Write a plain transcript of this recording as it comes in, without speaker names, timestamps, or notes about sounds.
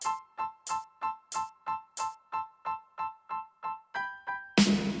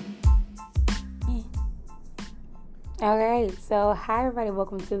Alright, so hi everybody,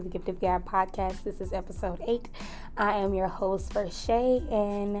 welcome to the Gift of Gab podcast. This is episode 8. I am your host for Shay,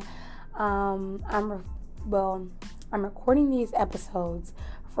 and I'm recording these episodes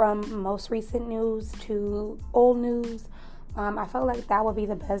from most recent news to old news. I felt like that would be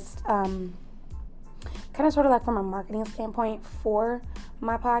the best, kind of sort of like from a marketing standpoint for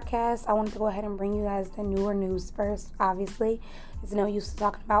my podcast. I wanted to go ahead and bring you guys the newer news first. Obviously, there's no use to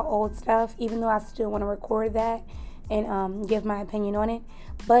talking about old stuff, even though I still want to record that and give my opinion on it.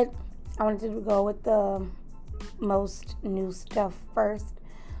 But I wanted to go with the most new stuff first.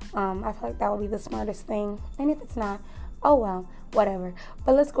 I feel like that would be the smartest thing. And if it's not, oh well, whatever.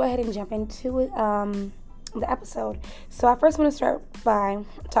 But let's go ahead and jump into it, the episode. So I first want to start by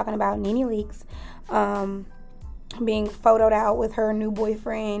talking about Nene Leakes being photoed out with her new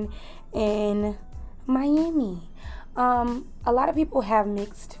boyfriend in Miami. A lot of people have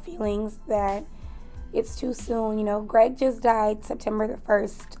mixed feelings that it's too soon. You know, Greg just died September the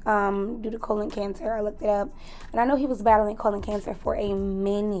 1st due to colon cancer. I looked it up. And I know he was battling colon cancer for a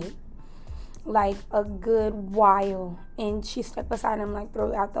minute, like a good while. And she stuck beside him like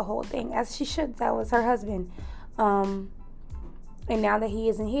throughout the whole thing, as she should. That was her husband. And now that he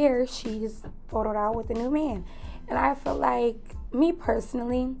isn't here, she's photoed out with a new man. And I feel like, me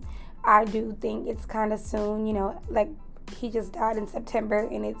personally, I do think it's kind of soon. You know, like he just died in September,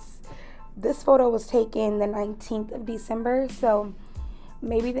 and this photo was taken the 19th of December, so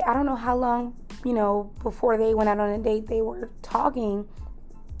maybe I don't know how long, before they went out on a date they were talking,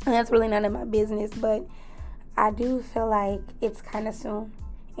 and that's really none of my business, but I do feel like it's kind of soon,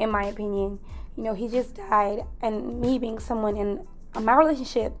 in my opinion. He just died, and me being someone in my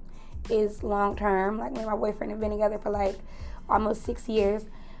relationship is long term. Like, me and my boyfriend have been together for like almost 6 years,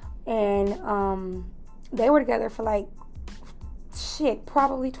 and they were together for like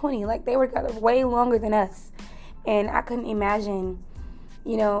probably 20. Like, they were together way longer than us. And I couldn't imagine,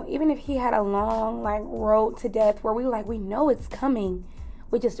 even if he had a long like road to death where we know it's coming,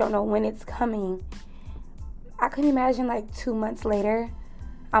 we just don't know when it's coming. I couldn't imagine like 2 months later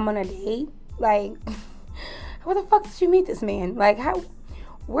I'm on a date. Like, where the fuck did you meet this man? Like,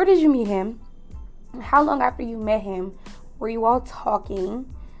 where did you meet him? How long after you met him were you all talking?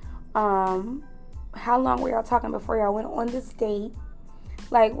 How long were y'all talking before y'all went on this date?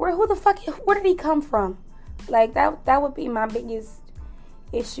 Like, where did he come from? Like, that would be my biggest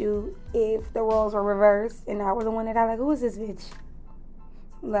issue if the roles were reversed and I were the one that who is this bitch?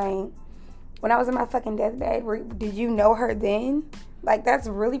 Like, when I was in my fucking deathbed, did you know her then? Like, that's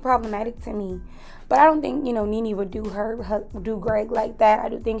really problematic to me. But I don't think, Nene would do Greg like that. I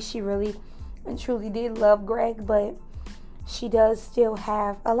do think she really and truly did love Greg, but she does still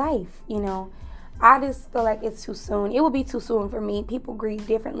have a life, I just feel like it's too soon. It would be too soon for me. People grieve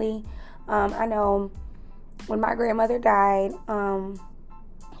differently. I know when my grandmother died,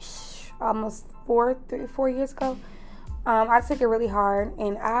 almost 4 years ago, I took it really hard,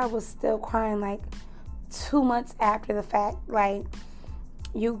 and I was still crying like 2 months after the fact. Like,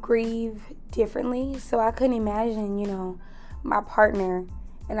 you grieve differently, so I couldn't imagine, my partner,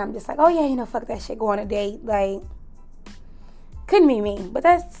 and I'm just like, oh yeah, fuck that shit, go on a date. Like, couldn't be me. But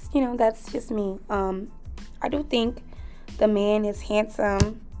that's just me. I do think the man is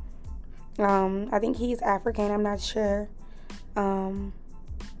handsome. I think he's African, I'm not sure. I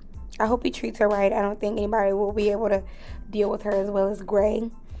hope he treats her right. I don't think anybody will be able to deal with her as well as Greg.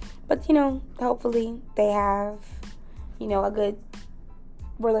 But, hopefully they have, a good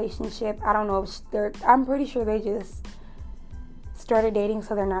relationship. I don't know if I'm pretty sure they just started dating,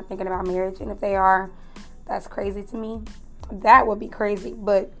 so they're not thinking about marriage. And if they are, that's crazy to me. That would be crazy.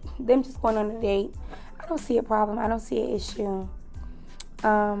 But them just going on a date, I don't see a problem. I don't see an issue.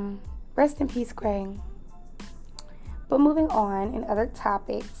 Rest in peace, Greg. But moving on in other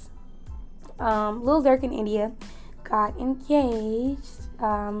topics, Lil Durk in India got engaged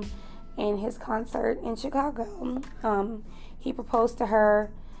in his concert in Chicago. He proposed to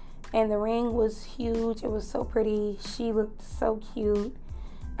her, and the ring was huge. It was so pretty. She looked so cute.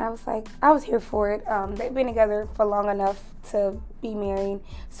 I was here for it. They've been together for long enough to be married.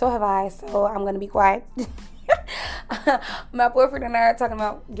 So have I, so I'm going to be quiet. My boyfriend and I are talking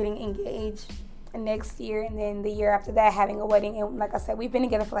about getting engaged next year, and then the year after that having a wedding. And like I said, we've been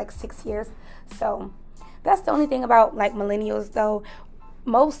together for like 6 years. So that's the only thing about like millennials, though.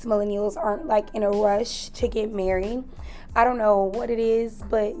 Most millennials aren't like in a rush to get married. I don't know what it is,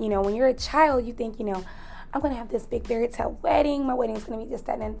 but when you're a child, you think, I'm going to have this big fairy tale wedding. My wedding is going to be this,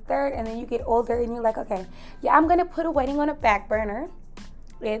 that, and the third. And then you get older and you're like, okay, yeah, I'm going to put a wedding on a back burner.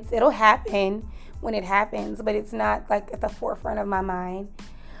 It'll happen when it happens, but it's not like at the forefront of my mind.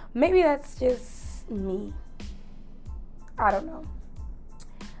 Maybe that's just me. I don't know.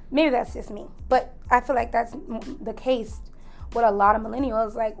 Maybe that's just me. But I feel like that's the case with a lot of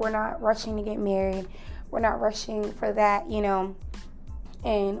millennials. Like, we're not rushing to get married. We're not rushing for that, you know.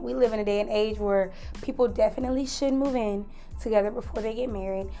 And we live in a day and age where people definitely should move in together before they get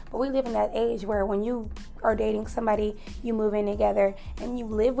married. But we live in that age where when you are dating somebody, you move in together and you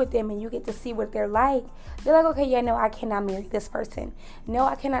live with them and you get to see what they're like. They're like, okay, yeah, no, I cannot marry this person. No,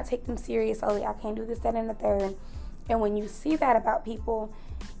 I cannot take them seriously. I can't do this, that, and the third. And when you see that about people,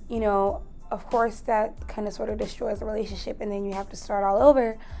 you know, of course that kind of sort of destroys the relationship and then you have to start all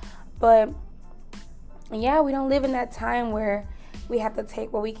over. But yeah, we don't live in that time where we have to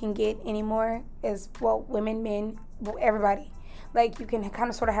take what we can get anymore as, well, women, men, everybody. Like, you can kind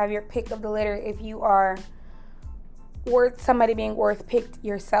of sort of have your pick of the litter if you are worth somebody being worth picked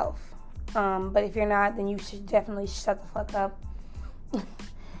yourself. But if you're not, then you should definitely shut the fuck up.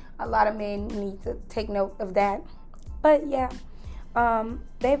 A lot of men need to take note of that. But yeah,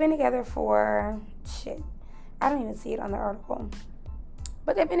 they've been together for, shit, I don't even see it on the article.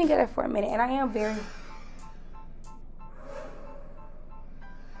 But they've been together for a minute, and I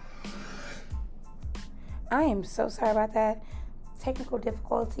am so sorry about that. Technical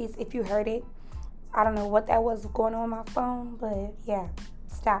difficulties, if you heard it. I don't know what that was going on with my phone, but yeah,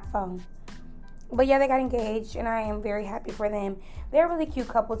 stop phone. But yeah, they got engaged, and I am very happy for them. They're a really cute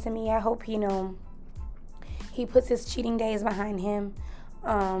couple to me. I hope, you know, he puts his cheating days behind him.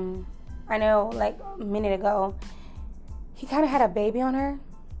 I know, like, a minute ago, he kind of had a baby on her.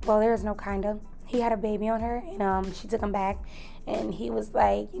 Well, there is no kind of. He had a baby on her, and she took him back. And he was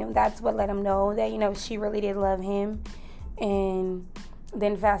like, you know, that's what let him know that, you know, she really did love him. And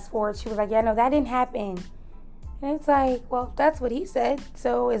then fast forward, she was like, yeah, no, that didn't happen. And it's like, well, that's what he said.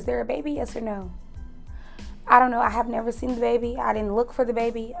 So is there a baby? Yes or no? I don't know. I have never seen the baby. I didn't look for the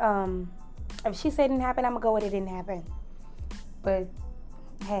baby. If she said it didn't happen, I'm going to go with it didn't happen. But,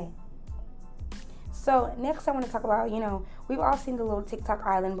 hey. So next I want to talk about, you know, we've all seen the little TikTok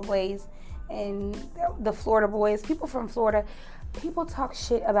island boys and the Florida boys. People from Florida, people talk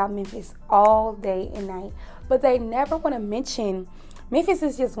shit about Memphis all day and night, but they never want to mention Memphis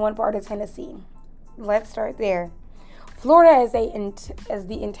is just one part of Tennessee. Let's start there. Florida as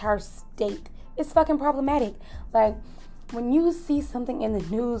the entire state is fucking problematic. Like, when you see something in the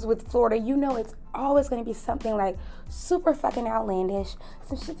news with Florida, you know it's always going to be something like super fucking outlandish.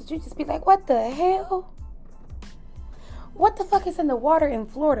 Some shit that you just be like, what the hell? What the fuck is in the water in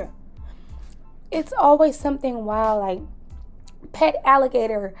Florida? It's always something wild, like pet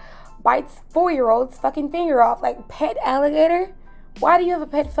alligator bites 4-year-old's fucking finger off. Like, pet alligator? Why do you have a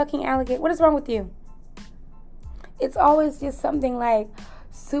pet fucking alligator? What is wrong with you? It's always just something like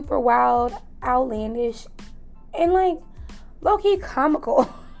super wild, outlandish, and like low-key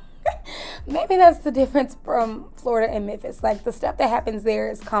comical. Maybe that's the difference from Florida and Memphis. Like, the stuff that happens there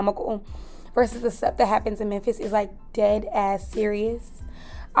is comical versus the stuff that happens in Memphis is like dead ass serious.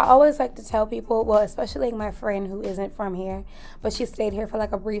 I always like to tell people, well, especially like my friend who isn't from here, but she stayed here for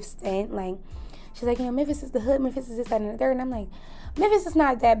like a brief stint. Like, she's like, you know, Memphis is the hood, Memphis is this, that, and the third. And I'm like, Memphis is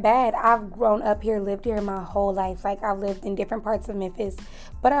not that bad. I've grown up here, lived here my whole life. Like, I've lived in different parts of Memphis,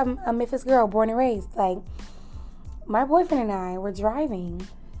 but I'm a Memphis girl, born and raised. Like, my boyfriend and I were driving.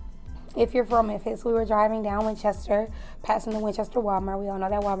 If you're from Memphis, we were driving down Winchester, passing the Winchester Walmart. We all know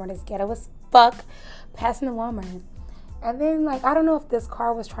that Walmart is ghetto as fuck. Passing the Walmart. And then, like, I don't know if this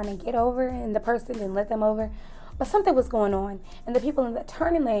car was trying to get over and the person didn't let them over, but something was going on. And the people in the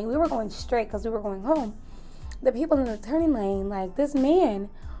turning lane, we were going straight because we were going home. The people in the turning lane, like, this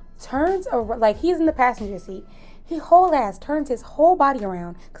man turns over, like, he's in the passenger seat. He whole ass turns his whole body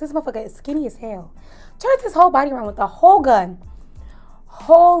around, because this motherfucker is skinny as hell. Turns his whole body around with the whole gun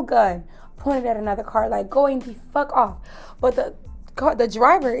pointed at another car, like, going the fuck off. But the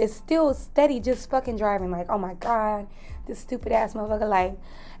driver is still steady, just fucking driving, like, oh my God, this stupid ass motherfucker, like,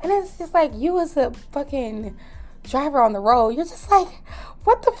 and it's just like, you as a fucking driver on the road, you're just like,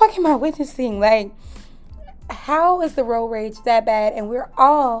 what the fuck am I witnessing? Like, how is the road rage that bad and we're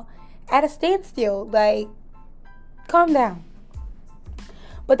all at a standstill? Like, calm down.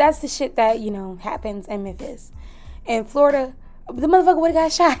 But that's the shit that, you know, happens in Memphis. In Florida, the motherfucker would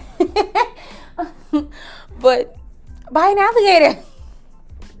have got shot. But by an alligator.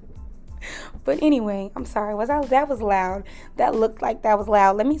 But anyway, I'm sorry. That was loud. That looked like that was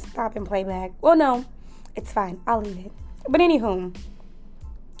loud. Let me stop and play back. Well, no, it's fine. I'll leave it. But anywho.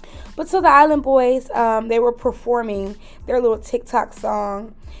 But so the Island Boys, they were performing their little TikTok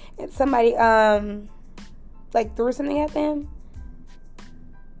song. And somebody, like, threw something at them.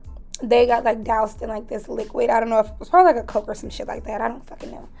 They got, like, doused in, like, this liquid. I don't know if it was probably like a Coke or some shit like that. I don't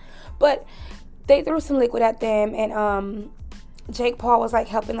fucking know. But they threw some liquid at them, and Jake Paul was like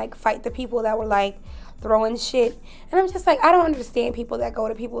helping like fight the people that were like throwing shit. And I'm just like, I don't understand people that go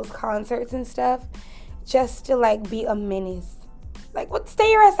to people's concerts and stuff just to like be a menace. Like, what?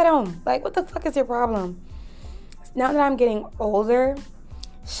 Stay your ass at home. Like, what the fuck is your problem? Now that I'm getting older,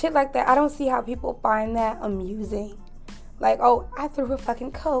 shit like that, I don't see how people find that amusing. Like, oh, I threw a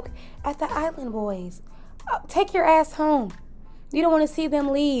fucking Coke at the Island Boys. Oh, take your ass home. You don't want to see them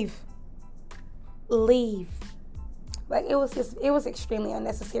leave. Leave. Like, it was extremely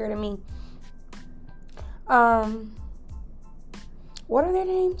unnecessary to me. What are their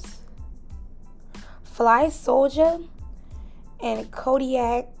names? Fly Soldier and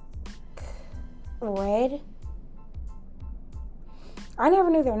Kodiak Red. I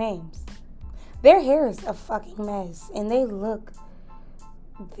never knew their names. Their hair is a fucking mess, and they look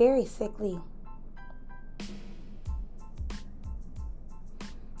very sickly.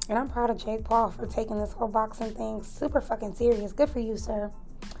 And I'm proud of Jake Paul for taking this whole boxing thing super fucking serious. Good for you, sir.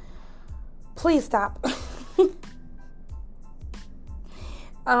 Please stop.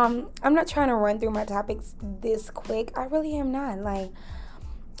 I'm not trying to run through my topics this quick. I really am not. Like,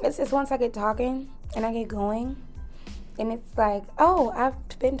 it's just once I get talking and I get going, and it's like, oh, I've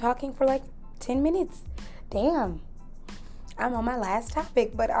been talking for like 10 minutes. Damn. I'm on my last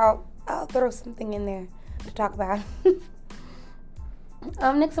topic, but I'll throw something in there to talk about.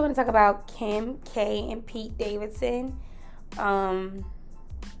 Next I want to talk about Kim K and Pete Davidson.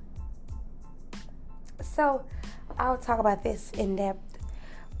 So I'll talk about this in depth.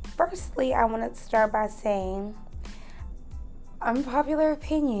 Firstly, I want to start by saying, unpopular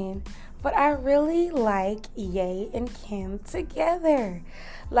opinion, but I really like Ye and Kim together.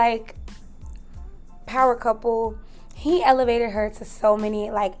 Like, power couple. He elevated her to so many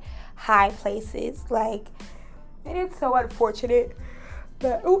like high places. Like, and it's so unfortunate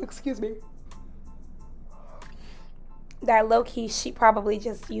that, that low-key she probably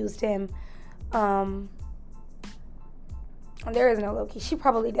just used him. There is no low-key. She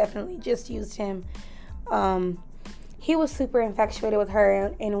probably definitely just used him. He was super infatuated with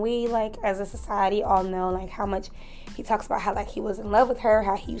her, and we, like, as a society all know, like, how much he talks about how, like, he was in love with her,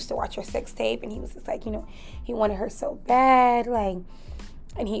 how he used to watch her sex tape, and he was just like, you know, he wanted her so bad, like,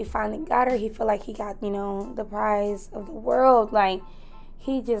 and he finally got her. He felt like he got, you know, the prize of the world. Like,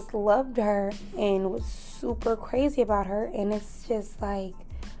 he just loved her and was super crazy about her. And it's just like,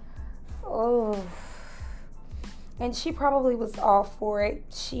 oh. And she probably was all for it.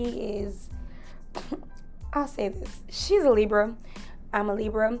 She is, I'll say this. She's a Libra. I'm a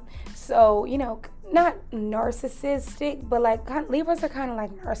Libra. So, you know, not narcissistic, but like Libras are kind of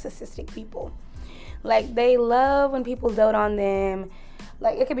like narcissistic people. Like, they love when people dote on them.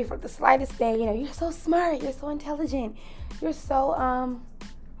 Like, it could be for the slightest thing. You know, you're so smart. You're so intelligent. You're so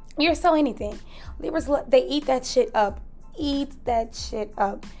anything. Libras, they eat that shit up.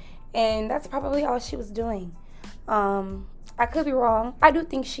 And that's probably all she was doing. I could be wrong. I do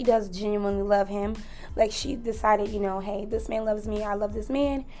think she does genuinely love him. Like, she decided, you know, hey, this man loves me. I love this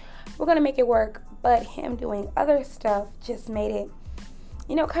man. We're going to make it work. But him doing other stuff just made it,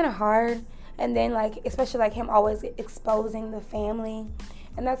 you know, kind of hard. And then, like, especially, like, him always exposing the family.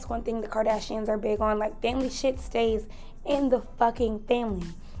 And that's one thing the Kardashians are big on. Like, family shit stays in the fucking family.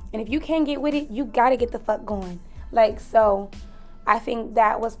 And if you can't get with it, you got to get the fuck going. Like, so I think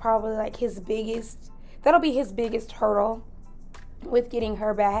that was probably, like, that'll be his biggest hurdle with getting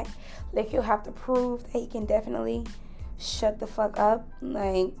her back. Like, he'll have to prove that he can definitely shut the fuck up.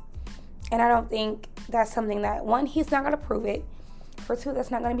 Like, and I don't think that's something that, one, he's not going to prove it. For two, that's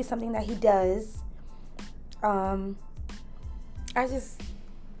not going to be something that he does. I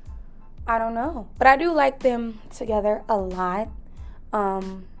don't know. But I do like them together a lot. I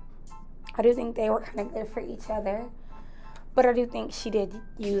do think they were kind of good for each other. But I do think she did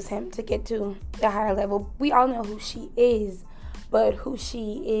use him to get to the higher level. We all know who she is. But who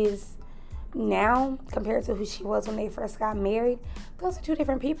she is now compared to who she was when they first got married, those are two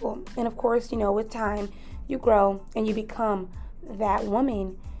different people. And of course, you know, with time, you grow and you become that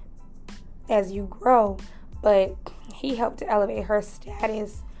woman as you grow. But he helped to elevate her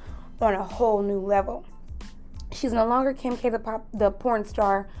status on a whole new level. She's no longer Kim K, the porn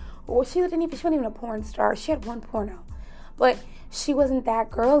star. Well, she wasn't even a porn star. She had one porno. But she wasn't that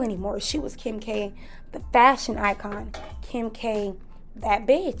girl anymore. She was Kim K, the fashion icon. Kim K, that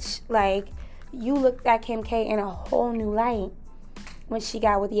bitch. Like, you looked at Kim K in a whole new light when she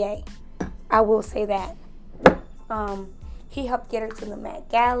got with Ye. I will say that. He helped get her to the Met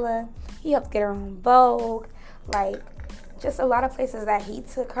Gala. He helped get her on Vogue. Like, just a lot of places that he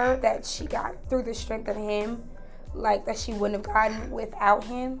took her that she got through the strength of him. Like, that she wouldn't have gotten without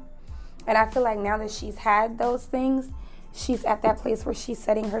him. And I feel like now that she's had those things, she's at that place where she's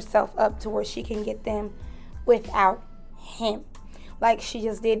setting herself up to where she can get them without him. Like she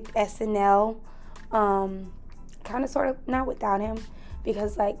just did SNL, kind of sort of not without him,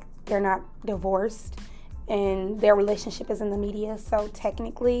 because like they're not divorced and their relationship is in the media, so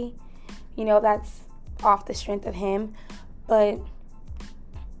technically, you know, that's off the strength of him. But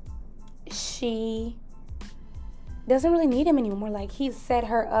she doesn't really need him anymore. Like he's set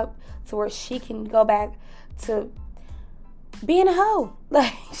her up to where she can go back to being a hoe.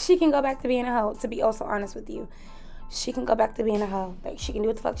 Like she can go back to being a hoe. To be also honest with you, she can go back to being a hoe. Like she can do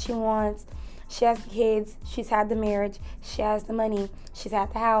what the fuck she wants. She has the kids. She's had the marriage. She has the money. She's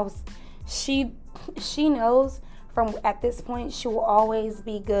had the house. She knows from at this point she will always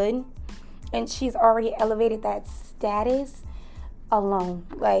be good, and she's already elevated that status alone.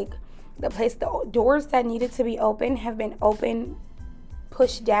 Like the doors that needed to be open have been open,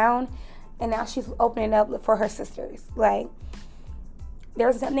 pushed down, and now she's opening up for her sisters. Like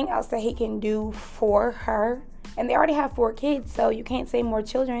there's nothing else that he can do for her, and they already have 4 kids, so you can't say more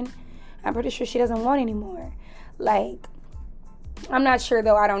children. I'm pretty sure she doesn't want any more. Like I'm not sure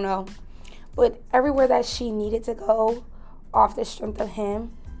though, I don't know. But everywhere that she needed to go off the strength of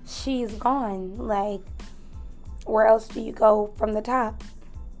him, she's gone. Like, where else do you go from the top?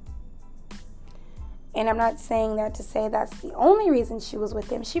 And I'm not saying that to say that's the only reason she was with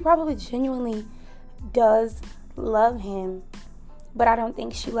him. She probably genuinely does love him. But I don't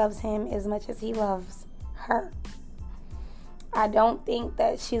think she loves him as much as he loves her. I don't think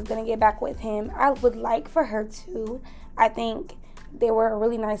that she's going to get back with him. I would like for her to. I think they were a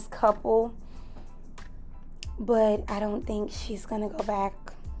really nice couple. But I don't think she's going to go back.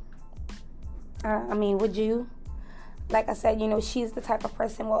 I mean, would you? Like I said, you know, she's the type of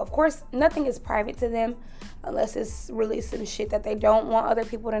person, well, of course, nothing is private to them unless it's really some shit that they don't want other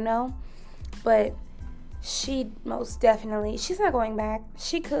people to know. But she most definitely, she's not going back.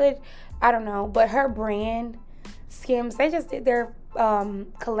 She could, I don't know, but her brand, Skims, they just did their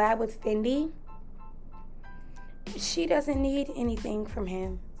collab with Fendi. She doesn't need anything from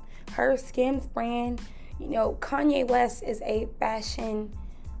him. Her Skims brand, you know, Kanye West is a fashion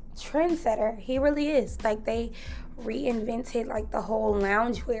trendsetter. He really is. Like, they reinvented like the whole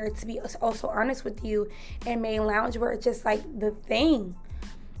loungewear, to be also honest with you, and made loungewear just like the thing.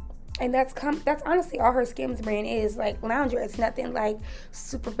 And that's honestly all her Skims brand is, like loungewear. It's nothing like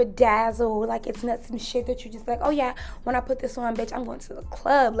super bedazzled, like it's not some shit that you just like, oh yeah, when I put this on, bitch, I'm going to the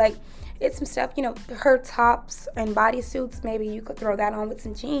club. Like, it's some stuff, you know, her tops and bodysuits, maybe you could throw that on with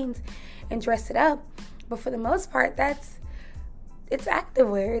some jeans and dress it up. But for the most part, it's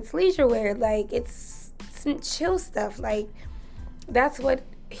activewear, it's leisure wear, like it's some chill stuff. Like, that's what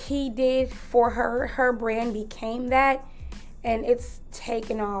he did for her. Her brand became that, and it's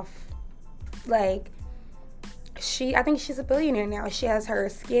taken off. Like, I think she's a billionaire now. She has her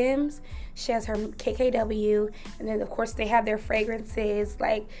Skims, she has her KKW, and then of course they have their fragrances.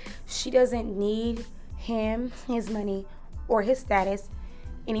 Like, she doesn't need him, his money, or his status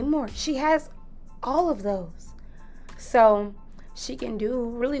anymore. She has all of those. So she can do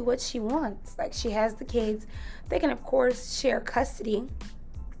really what she wants. Like, she has the kids. They can of course share custody,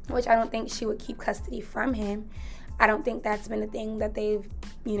 which I don't think she would keep custody from him. I don't think that's been a thing that they've,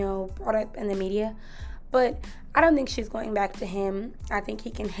 you know, brought up in the media. But I don't think she's going back to him. I think he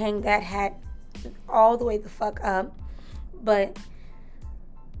can hang that hat all the way the fuck up. But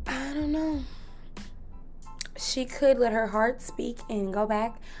I don't know. She could let her heart speak and go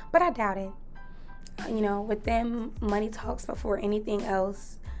back, but I doubt it. You know, with them, money talks before anything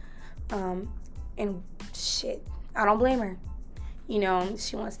else. And shit, I don't blame her. You know,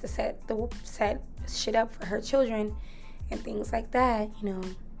 she wants to set shit up for her children and things like that. You know,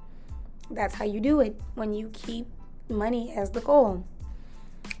 that's how you do it when you keep money as the goal.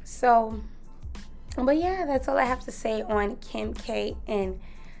 So, but yeah, that's all I have to say on Kim K and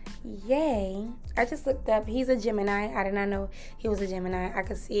Ye. I just looked up. He's a Gemini. I did not know he was a Gemini. I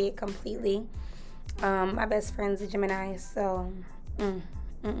could see it completely. My best friend's a Gemini, so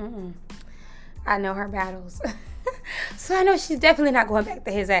I know her battles. So I know she's definitely not going back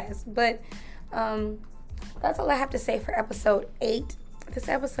to his ass. But that's all I have to say for episode 8. This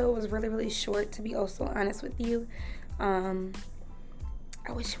episode was really, really short, to be also honest with you. I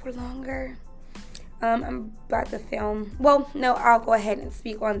wish it were longer. I'm about to film. Well, no, I'll go ahead and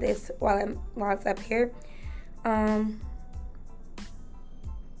speak on this while it's up here.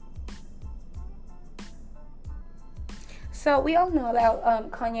 So we all know about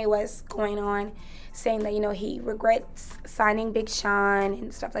Kanye West going on saying that, he regrets signing Big Sean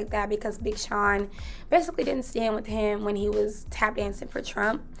and stuff like that because Big Sean basically didn't stand with him when he was tap dancing for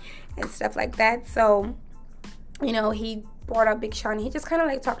Trump and stuff like that. So, he brought up Big Sean. He just kind of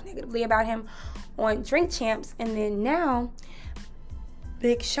like talked negatively about him on Drink Champs. And then now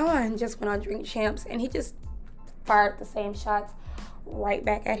Big Sean just went on Drink Champs and he just fired the same shots right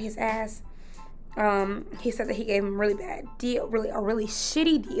back at his ass. He said that he gave him a really bad deal, a really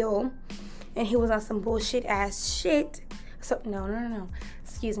shitty deal, and he was on some bullshit ass shit. So no,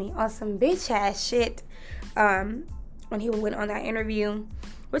 excuse me, on some bitch ass shit. When he went on that interview,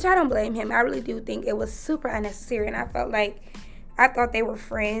 which I don't blame him. I really do think it was super unnecessary, and I thought they were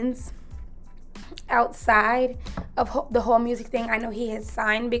friends outside of the whole music thing. I know he had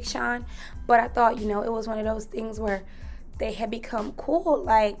signed Big Sean, but I thought, it was one of those things where they had become cool,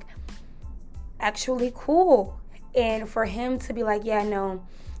 like actually cool. And for him to be like, yeah, no,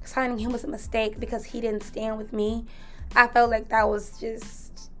 signing him was a mistake because he didn't stand with me, I felt like that was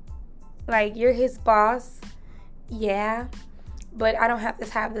just like, you're his boss, yeah, but I don't have to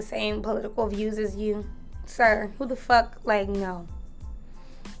have the same political views as you, sir. Who the fuck? Like, no.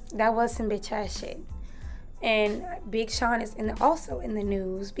 That was some bitch ass shit. And Big Sean is also in the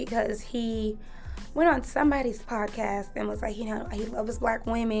news because he went on somebody's podcast and was like, he loves black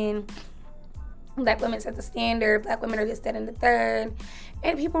women. Black women set the standard. Black women are this, that, and the third.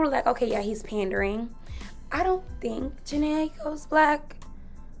 And people were like, okay, yeah, he's pandering. I don't think Jhené goes black.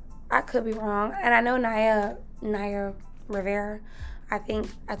 I could be wrong. And I know Naya Rivera, I think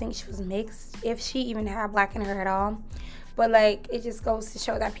she was mixed, if she even had black in her at all. But like, it just goes to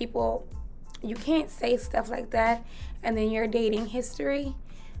show that people, you can't say stuff like that and then your dating history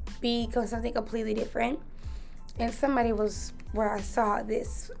become something completely different. And somebody was, where I saw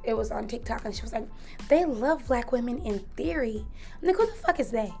this, it was on TikTok, and she was like, they love black women in theory. I'm like, who the fuck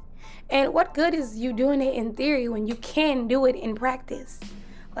is they? And what good is you doing it in theory when you can do it in practice?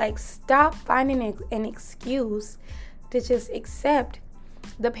 Like, stop finding an excuse to just accept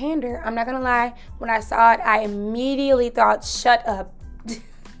the pander. I'm not gonna lie, when I saw it, I immediately thought, shut up.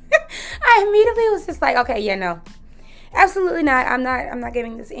 I immediately was just like, okay, yeah, no. Absolutely not. I'm not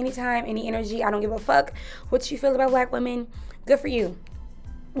giving this any time, any energy. I don't give a fuck what you feel about black women. Good for you.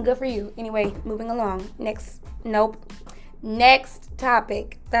 Good for you. Anyway, moving along. Next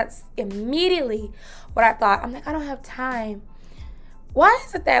topic. That's immediately what I thought. I'm like, I don't have time. Why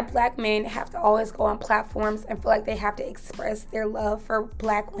is it that black men have to always go on platforms and feel like they have to express their love for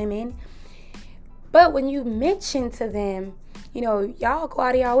black women? But when you mention to them, y'all go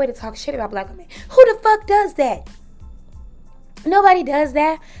out of y'all way to talk shit about black women. Who the fuck does that? Nobody does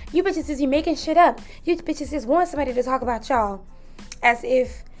that. You bitches is making shit up. You bitches just want somebody to talk about y'all. As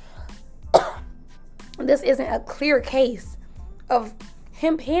if this isn't a clear case of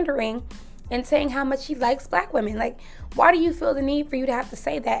him pandering and saying how much he likes black women. Like, why do you feel the need for you to have to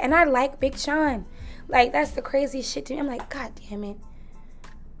say that? And I like Big Sean. Like, that's the craziest shit to me. I'm like, God damn it.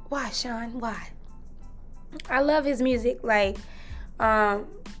 Why, Sean? Why? I love his music. Like,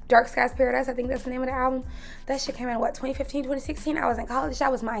 Dark Skies Paradise, I think that's the name of the album. That shit came out in 2015, 2016. I was in college.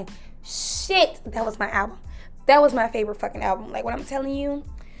 That was my shit. That was my album. That was my favorite fucking album. Like, what I'm telling you,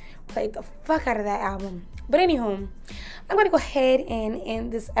 played the fuck out of that album. But anywho, I'm gonna go ahead and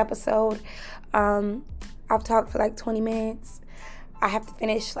end this episode. I've talked for like 20 minutes. I have to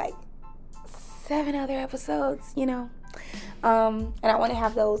finish like 7 other episodes, and I want to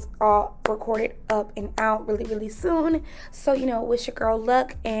have those all recorded up and out really, really soon. So, wish your girl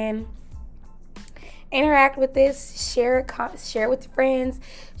luck and interact with this. Share it with your friends.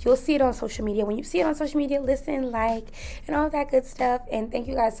 You'll see it on social media. When you see it on social media, listen, like, and all that good stuff. And thank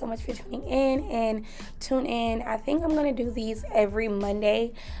you guys so much for tuning in and tune in. I think I'm going to do these every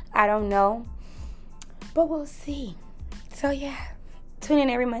Monday. I don't know, but we'll see. So yeah, tune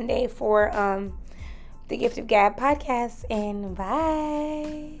in every Monday for the Gift of Gab podcast, and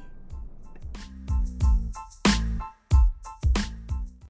bye.